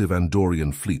massive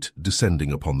Andorian fleet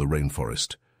descending upon the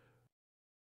rainforest.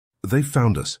 "They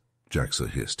found us," Jaxa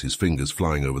hissed, his fingers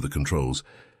flying over the controls.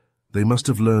 "They must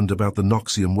have learned about the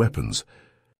Noxium weapons."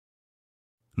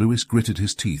 Louis gritted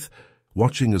his teeth,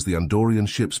 watching as the Andorian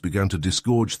ships began to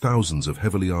disgorge thousands of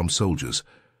heavily armed soldiers.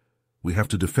 "We have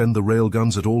to defend the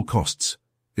railguns at all costs.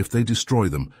 If they destroy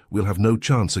them, we'll have no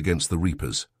chance against the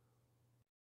Reapers."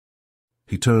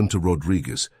 He turned to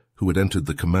Rodriguez, who had entered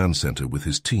the command center with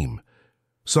his team.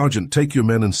 "Sergeant, take your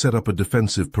men and set up a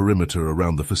defensive perimeter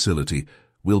around the facility.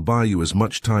 We'll buy you as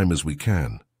much time as we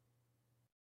can."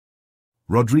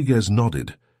 Rodriguez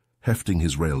nodded, hefting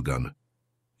his railgun.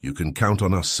 "You can count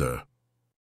on us, sir."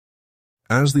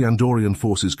 As the Andorian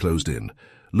forces closed in,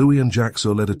 Louis and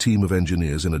Jaxa led a team of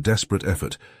engineers in a desperate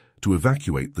effort to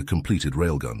evacuate the completed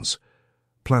railguns.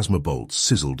 Plasma bolts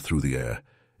sizzled through the air,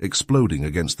 exploding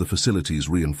against the facility's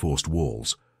reinforced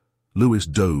walls. Louis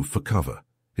dove for cover,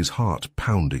 his heart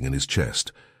pounding in his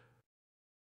chest.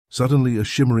 Suddenly, a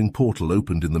shimmering portal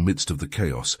opened in the midst of the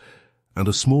chaos, and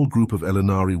a small group of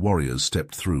Elenari warriors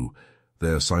stepped through,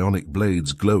 their psionic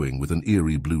blades glowing with an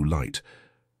eerie blue light.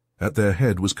 At their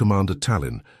head was Commander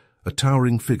Talin, a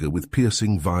towering figure with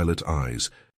piercing violet eyes.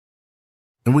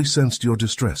 "And we sensed your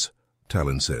distress,"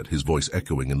 Talin said, his voice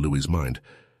echoing in Louis's mind.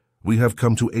 "We have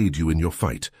come to aid you in your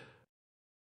fight."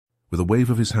 With a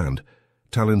wave of his hand,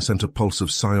 Talin sent a pulse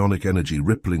of psionic energy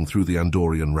rippling through the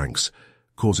Andorian ranks,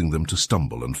 causing them to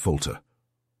stumble and falter.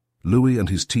 Louis and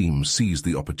his team seized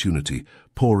the opportunity,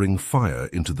 pouring fire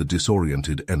into the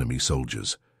disoriented enemy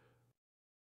soldiers.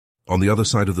 On the other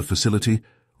side of the facility,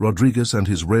 Rodriguez and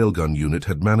his railgun unit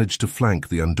had managed to flank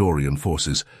the Andorian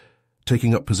forces,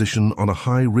 taking up position on a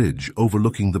high ridge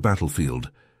overlooking the battlefield.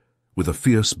 With a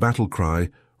fierce battle cry,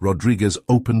 Rodriguez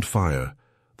opened fire,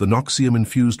 the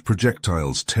Noxium-infused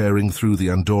projectiles tearing through the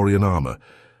Andorian armor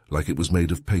like it was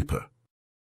made of paper.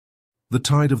 The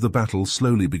tide of the battle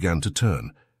slowly began to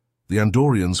turn, the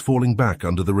Andorians falling back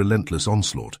under the relentless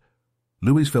onslaught.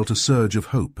 Louis felt a surge of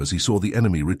hope as he saw the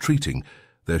enemy retreating,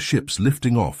 their ships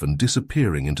lifting off and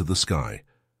disappearing into the sky.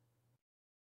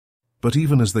 But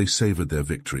even as they savored their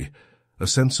victory, a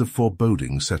sense of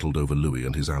foreboding settled over Louis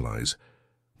and his allies.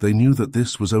 They knew that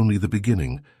this was only the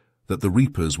beginning, that the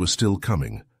Reapers were still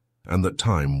coming, and that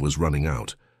time was running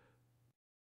out.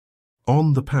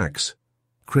 On the Pax,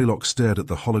 Kraylock stared at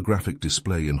the holographic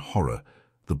display in horror,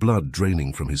 the blood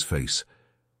draining from his face.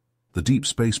 The deep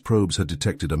space probes had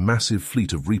detected a massive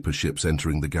fleet of Reaper ships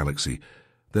entering the galaxy,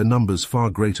 their numbers far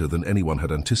greater than anyone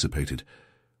had anticipated.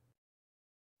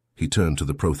 He turned to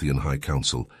the Prothean High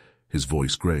Council, his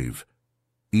voice grave.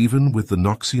 Even with the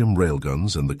Noxium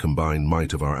railguns and the combined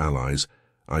might of our allies,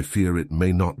 I fear it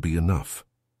may not be enough.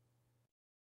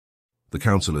 The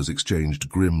councillors exchanged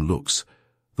grim looks,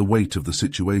 the weight of the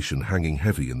situation hanging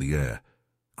heavy in the air.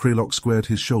 Kraylock squared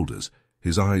his shoulders,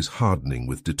 his eyes hardening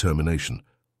with determination.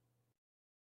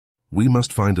 We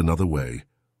must find another way,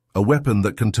 a weapon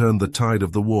that can turn the tide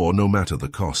of the war no matter the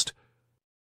cost.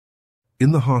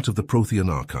 In the heart of the Prothean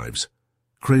archives,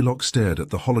 Kraylock stared at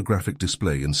the holographic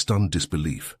display in stunned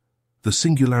disbelief. The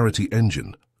Singularity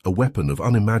Engine, a weapon of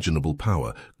unimaginable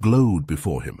power, glowed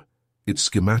before him, its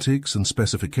schematics and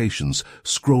specifications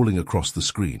scrolling across the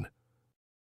screen.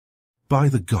 By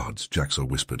the gods, Jaxor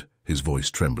whispered, his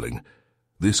voice trembling.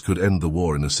 This could end the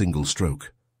war in a single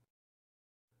stroke.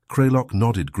 Kraylock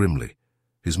nodded grimly,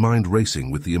 his mind racing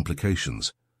with the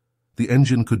implications. The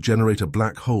engine could generate a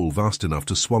black hole vast enough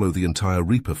to swallow the entire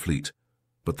Reaper fleet.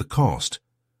 But the cost?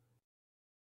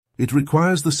 It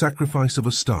requires the sacrifice of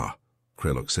a star,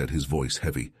 Kraylock said, his voice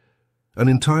heavy. An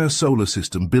entire solar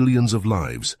system, billions of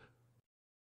lives.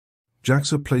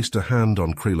 Jaxor placed a hand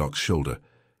on Kraylock's shoulder,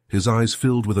 his eyes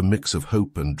filled with a mix of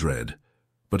hope and dread.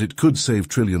 But it could save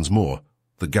trillions more,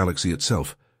 the galaxy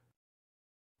itself.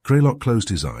 Kraylock closed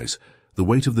his eyes, the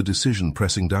weight of the decision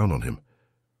pressing down on him.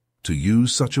 To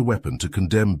use such a weapon to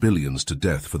condemn billions to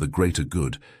death for the greater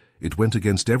good, it went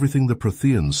against everything the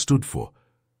Protheans stood for.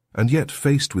 And yet,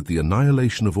 faced with the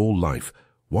annihilation of all life,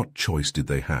 what choice did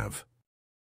they have?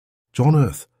 On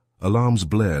Earth, alarms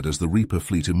blared as the Reaper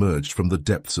fleet emerged from the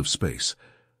depths of space.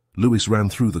 Louis ran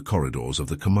through the corridors of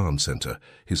the command center,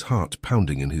 his heart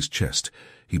pounding in his chest.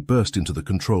 He burst into the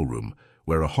control room,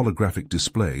 where a holographic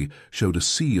display showed a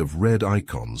sea of red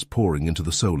icons pouring into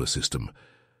the solar system.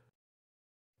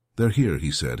 They're here,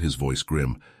 he said, his voice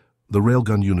grim. The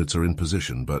railgun units are in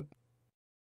position, but...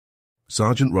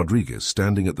 Sergeant Rodriguez,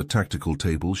 standing at the tactical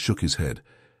table, shook his head.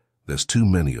 There's too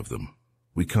many of them.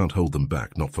 We can't hold them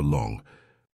back, not for long.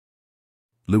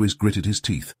 Louis gritted his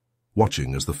teeth,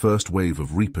 watching as the first wave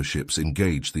of Reaper ships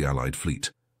engaged the Allied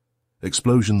fleet.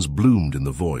 Explosions bloomed in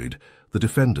the void, the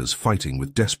defenders fighting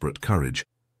with desperate courage.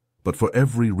 But for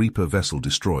every Reaper vessel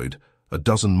destroyed, a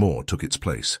dozen more took its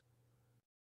place.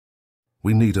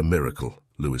 We need a miracle,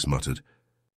 Louis muttered.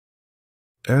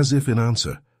 As if in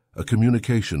answer, a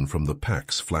communication from the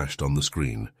Pax flashed on the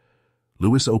screen.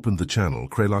 Louis opened the channel,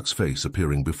 Kraylock's face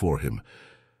appearing before him.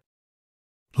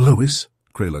 Louis,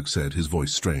 Kraylock said, his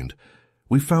voice strained.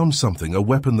 We found something, a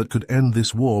weapon that could end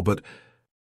this war, but...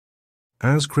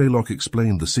 As Kraylock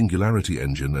explained the Singularity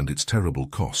Engine and its terrible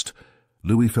cost,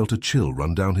 Louis felt a chill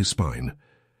run down his spine.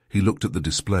 He looked at the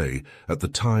display, at the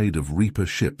tide of Reaper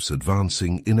ships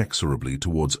advancing inexorably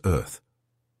towards Earth.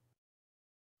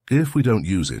 If we don't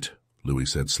use it, Louis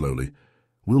said slowly,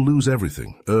 we'll lose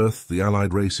everything, Earth, the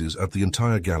Allied races, and the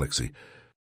entire galaxy.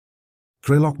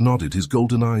 Kraylock nodded, his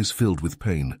golden eyes filled with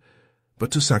pain. But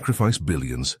to sacrifice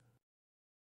billions...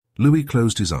 Louis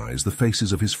closed his eyes, the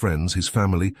faces of his friends, his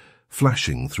family,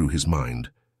 flashing through his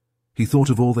mind. He thought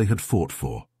of all they had fought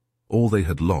for, all they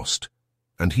had lost,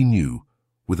 and he knew,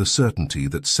 with a certainty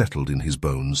that settled in his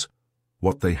bones,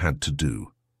 what they had to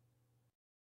do.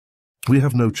 We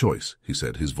have no choice, he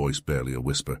said, his voice barely a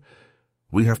whisper.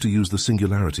 We have to use the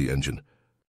Singularity Engine.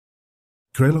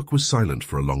 Kraylock was silent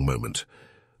for a long moment,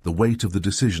 the weight of the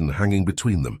decision hanging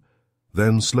between them.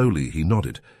 Then, slowly, he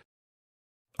nodded.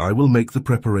 I will make the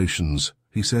preparations,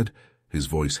 he said, his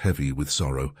voice heavy with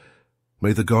sorrow.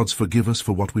 May the gods forgive us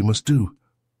for what we must do.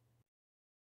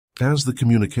 As the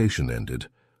communication ended,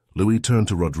 Louis turned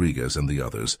to Rodriguez and the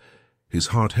others, his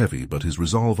heart heavy but his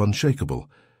resolve unshakable.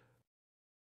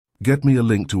 Get me a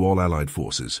link to all Allied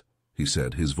forces, he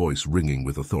said, his voice ringing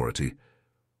with authority.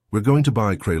 We're going to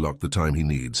buy Kraylock the time he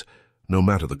needs, no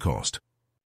matter the cost.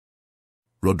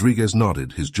 Rodriguez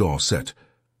nodded, his jaw set.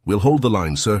 We'll hold the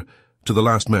line, sir, to the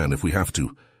last man if we have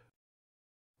to.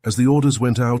 As the orders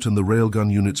went out and the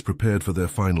railgun units prepared for their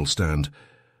final stand,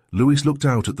 Louis looked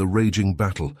out at the raging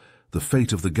battle, the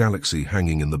fate of the galaxy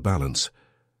hanging in the balance.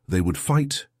 They would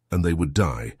fight and they would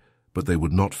die, but they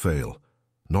would not fail.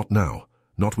 Not now,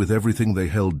 not with everything they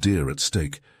held dear at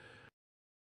stake.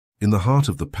 In the heart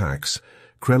of the Pax,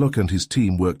 Krelok and his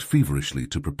team worked feverishly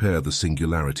to prepare the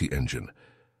Singularity engine.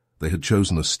 They had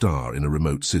chosen a star in a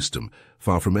remote system,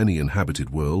 far from any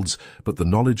inhabited worlds, but the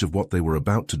knowledge of what they were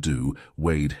about to do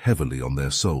weighed heavily on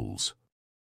their souls.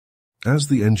 As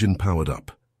the engine powered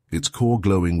up, its core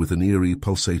glowing with an eerie,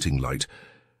 pulsating light,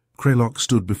 Krelok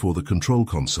stood before the control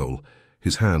console,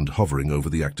 his hand hovering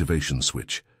over the activation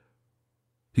switch.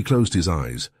 He closed his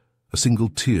eyes, a single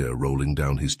tear rolling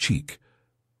down his cheek.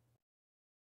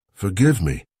 "Forgive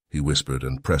me," he whispered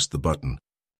and pressed the button.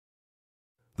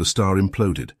 The star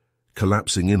imploded,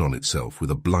 collapsing in on itself with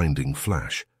a blinding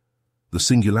flash. The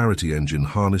Singularity engine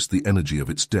harnessed the energy of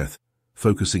its death,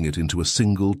 focusing it into a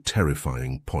single,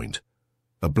 terrifying point.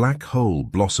 A black hole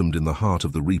blossomed in the heart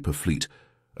of the Reaper fleet,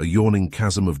 a yawning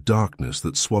chasm of darkness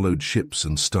that swallowed ships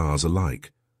and stars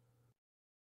alike.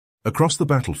 Across the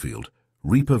battlefield,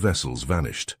 Reaper vessels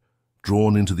vanished,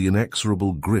 drawn into the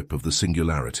inexorable grip of the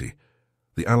Singularity.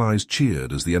 The Allies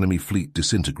cheered as the enemy fleet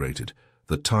disintegrated,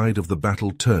 the tide of the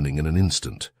battle turning in an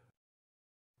instant.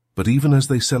 But even as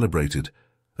they celebrated,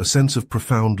 a sense of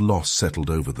profound loss settled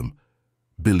over them.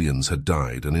 Billions had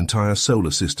died, an entire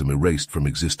solar system erased from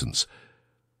existence.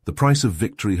 The price of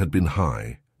victory had been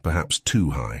high, perhaps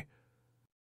too high.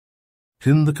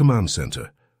 In the command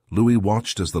center, Louis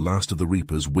watched as the last of the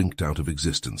Reapers winked out of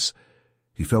existence.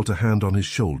 He felt a hand on his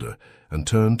shoulder and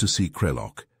turned to see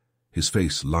Krelok, his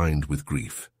face lined with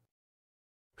grief.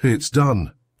 "It's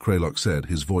done," Krelok said,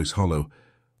 his voice hollow.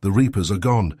 "The Reapers are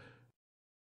gone."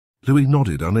 Louis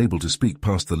nodded, unable to speak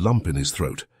past the lump in his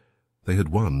throat. They had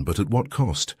won, but at what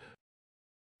cost?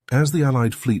 As the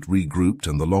Allied fleet regrouped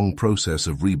and the long process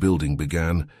of rebuilding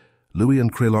began, Louis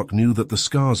and Krelok knew that the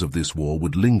scars of this war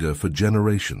would linger for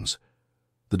generations.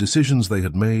 The decisions they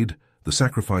had made, the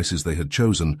sacrifices they had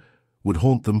chosen, would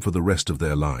haunt them for the rest of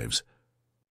their lives.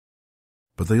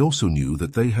 But they also knew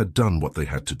that they had done what they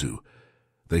had to do.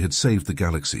 They had saved the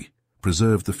galaxy,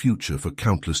 preserved the future for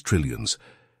countless trillions,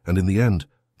 and in the end,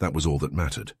 that was all that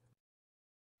mattered.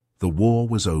 The war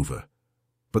was over,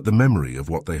 but the memory of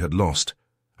what they had lost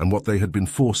and what they had been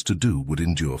forced to do would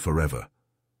endure forever.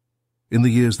 In the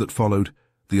years that followed,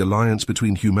 the alliance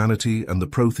between humanity and the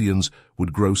Protheans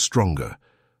would grow stronger,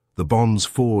 the bonds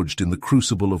forged in the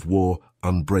crucible of war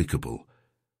unbreakable.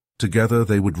 Together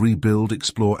they would rebuild,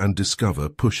 explore, and discover,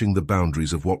 pushing the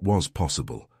boundaries of what was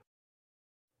possible.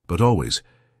 But always,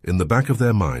 in the back of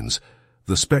their minds,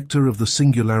 the spectre of the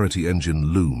Singularity engine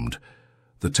loomed,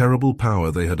 the terrible power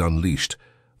they had unleashed,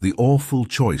 the awful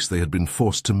choice they had been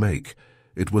forced to make.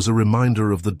 It was a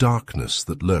reminder of the darkness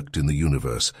that lurked in the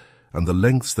universe, and the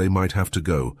lengths they might have to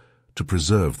go to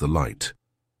preserve the light.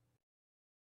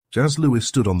 As Louis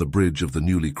stood on the bridge of the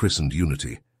newly christened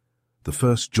Unity, the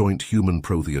first joint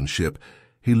human-Prothean ship,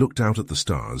 he looked out at the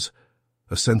stars,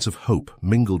 a sense of hope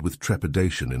mingled with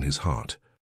trepidation in his heart.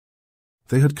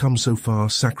 They had come so far,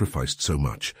 sacrificed so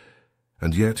much,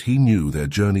 and yet he knew their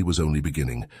journey was only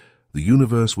beginning. The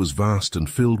universe was vast and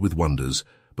filled with wonders,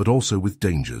 but also with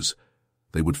dangers.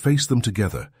 They would face them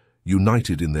together,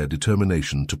 united in their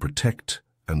determination to protect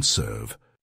and serve.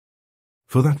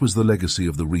 For that was the legacy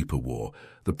of the Reaper War,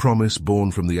 the promise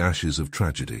born from the ashes of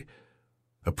tragedy.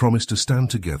 A promise to stand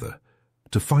together,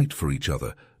 to fight for each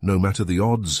other, no matter the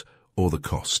odds or the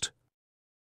cost.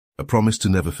 A promise to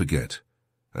never forget,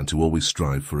 and to always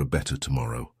strive for a better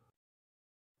tomorrow.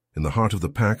 In the heart of the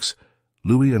Pax,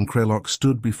 Louis and Krelok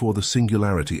stood before the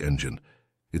Singularity engine,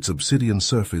 its obsidian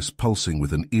surface pulsing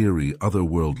with an eerie,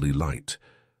 otherworldly light.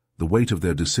 The weight of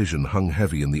their decision hung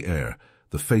heavy in the air,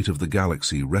 the fate of the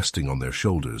galaxy resting on their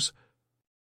shoulders.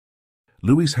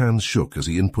 Louis's hands shook as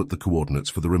he input the coordinates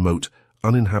for the remote,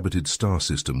 uninhabited star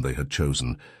system they had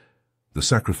chosen. The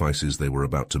sacrifices they were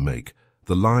about to make,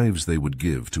 the lives they would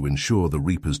give to ensure the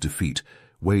Reaper's defeat,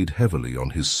 weighed heavily on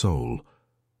his soul.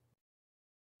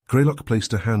 Krelok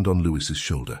placed a hand on Louis's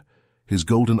shoulder, his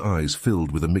golden eyes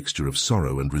filled with a mixture of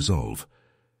sorrow and resolve.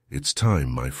 "It's time,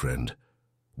 my friend.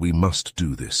 We must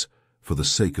do this, for the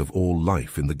sake of all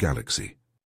life in the galaxy."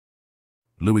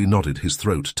 Louis nodded, his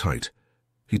throat tight.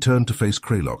 He turned to face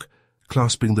Krelok,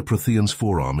 clasping the Prothean's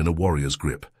forearm in a warrior's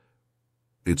grip.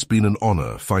 "It's been an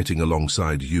honor fighting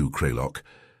alongside you, Krelok.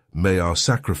 May our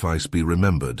sacrifice be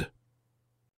remembered."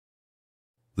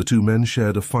 The two men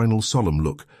shared a final solemn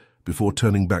look before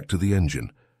turning back to the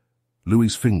engine.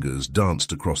 Louis's fingers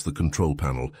danced across the control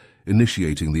panel,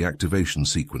 initiating the activation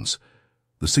sequence.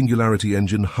 The Singularity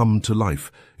engine hummed to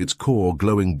life, its core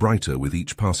glowing brighter with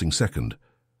each passing second.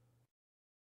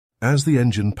 As the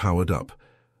engine powered up,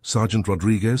 Sergeant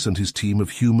Rodriguez and his team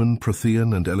of human,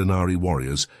 Prothean, and Elinari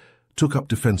warriors took up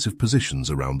defensive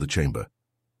positions around the chamber.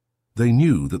 They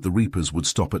knew that the Reapers would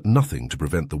stop at nothing to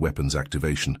prevent the weapon's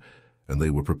activation, and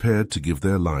they were prepared to give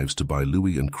their lives to buy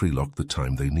Louis and Krelok the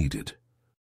time they needed.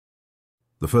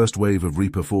 The first wave of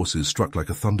Reaper forces struck like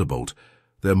a thunderbolt,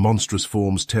 their monstrous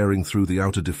forms tearing through the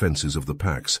outer defenses of the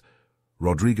packs.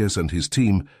 Rodriguez and his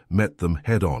team met them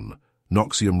head-on,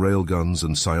 Noxium railguns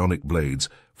and psionic blades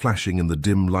flashing in the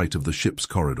dim light of the ship's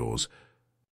corridors.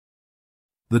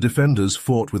 The defenders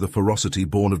fought with a ferocity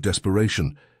born of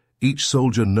desperation, each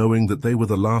soldier knowing that they were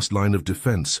the last line of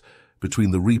defense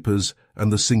between the Reapers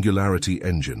and the Singularity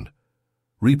engine.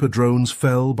 Reaper drones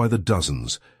fell by the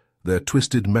dozens, their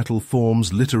twisted metal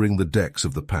forms littering the decks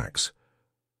of the packs.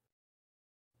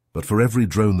 But for every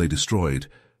drone they destroyed,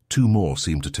 2 more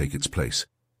seemed to take its place.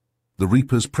 The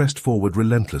Reapers pressed forward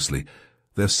relentlessly,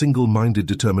 their single-minded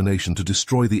determination to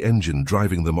destroy the engine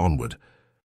driving them onward.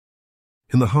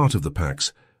 In the heart of the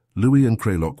packs, Louis and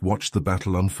Krelok watched the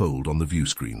battle unfold on the view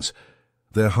screens,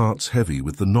 their hearts heavy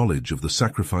with the knowledge of the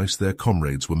sacrifice their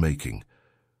comrades were making.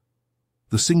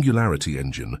 The Singularity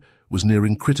engine was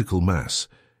nearing critical mass,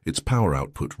 its power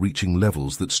output reaching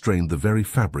levels that strained the very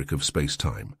fabric of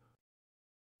space-time.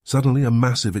 Suddenly, a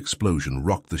massive explosion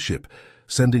rocked the ship,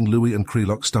 sending Louis and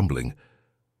Krelok stumbling.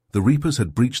 The Reapers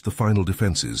had breached the final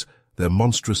defenses, their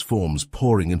monstrous forms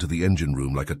pouring into the engine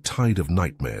room like a tide of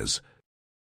nightmares.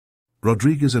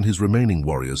 Rodriguez and his remaining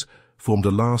warriors formed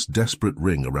a last desperate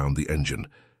ring around the engine,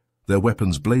 their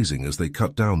weapons blazing as they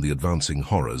cut down the advancing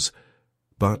horrors.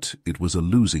 But it was a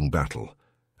losing battle,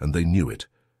 and they knew it.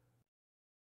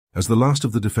 As the last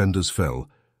of the defenders fell,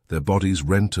 their bodies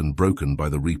rent and broken by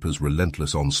the Reapers'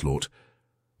 relentless onslaught,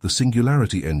 the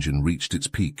Singularity engine reached its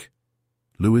peak.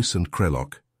 Louis and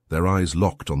Krelok, their eyes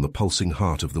locked on the pulsing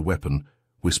heart of the weapon,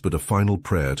 whispered a final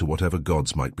prayer to whatever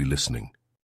gods might be listening.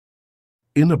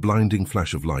 In a blinding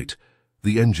flash of light,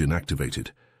 the engine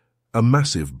activated, a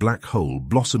massive black hole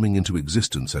blossoming into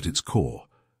existence at its core.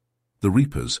 The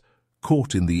Reapers,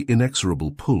 caught in the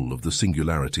inexorable pull of the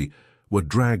Singularity, were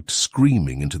dragged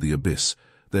screaming into the abyss,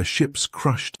 their ships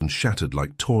crushed and shattered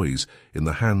like toys in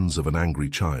the hands of an angry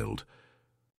child.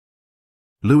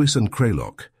 Louis and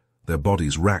Krelok, their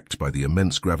bodies racked by the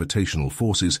immense gravitational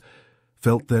forces,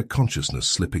 felt their consciousness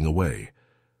slipping away.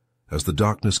 As the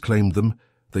darkness claimed them,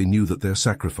 they knew that their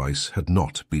sacrifice had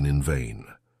not been in vain.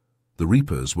 The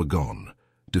Reapers were gone,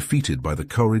 defeated by the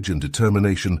courage and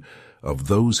determination of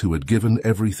those who had given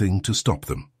everything to stop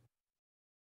them.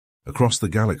 Across the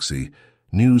galaxy,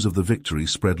 news of the victory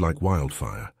spread like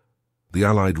wildfire. The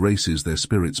allied races, their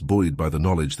spirits buoyed by the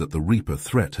knowledge that the Reaper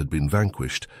threat had been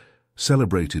vanquished,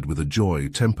 celebrated with a joy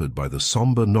tempered by the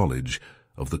somber knowledge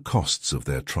of the costs of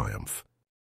their triumph.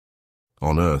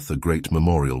 On Earth, a great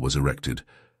memorial was erected,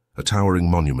 a towering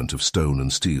monument of stone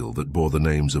and steel that bore the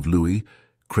names of Louis,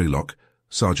 Krelok,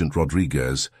 Sergeant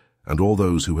Rodriguez, and all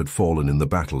those who had fallen in the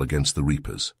battle against the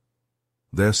Reapers.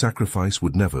 Their sacrifice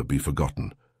would never be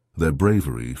forgotten, their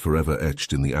bravery forever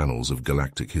etched in the annals of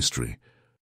galactic history.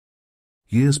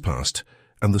 Years passed,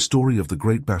 and the story of the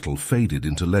great battle faded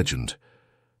into legend.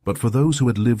 But for those who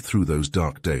had lived through those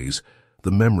dark days,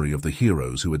 the memory of the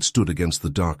heroes who had stood against the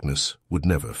darkness would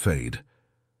never fade.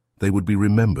 They would be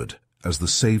remembered as the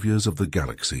saviors of the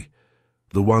galaxy,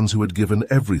 the ones who had given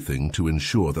everything to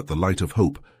ensure that the light of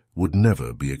hope would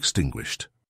never be extinguished.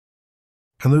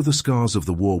 And though the scars of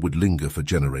the war would linger for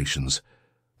generations,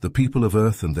 the people of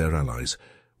Earth and their allies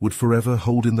would forever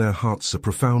hold in their hearts a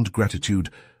profound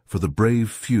gratitude for the brave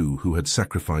few who had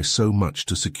sacrificed so much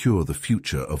to secure the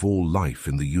future of all life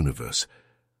in the universe.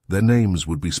 Their names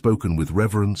would be spoken with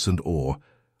reverence and awe,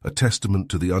 a testament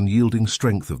to the unyielding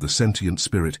strength of the sentient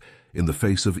spirit in the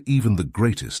face of even the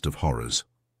greatest of horrors.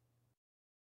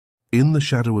 In the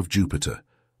shadow of Jupiter,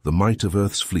 the might of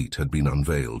Earth's fleet had been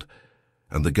unveiled,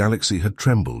 and the galaxy had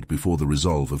trembled before the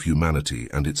resolve of humanity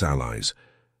and its allies.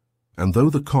 And though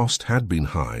the cost had been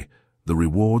high, the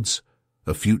rewards,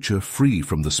 a future free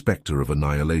from the spectre of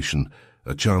annihilation,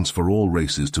 a chance for all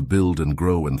races to build and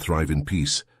grow and thrive in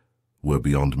peace, were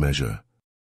beyond measure.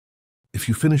 If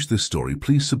you finished this story,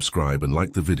 please subscribe and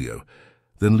like the video,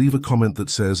 then leave a comment that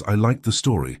says, "I liked the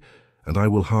story," and I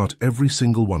will heart every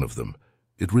single one of them.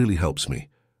 It really helps me.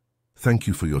 Thank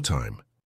you for your time.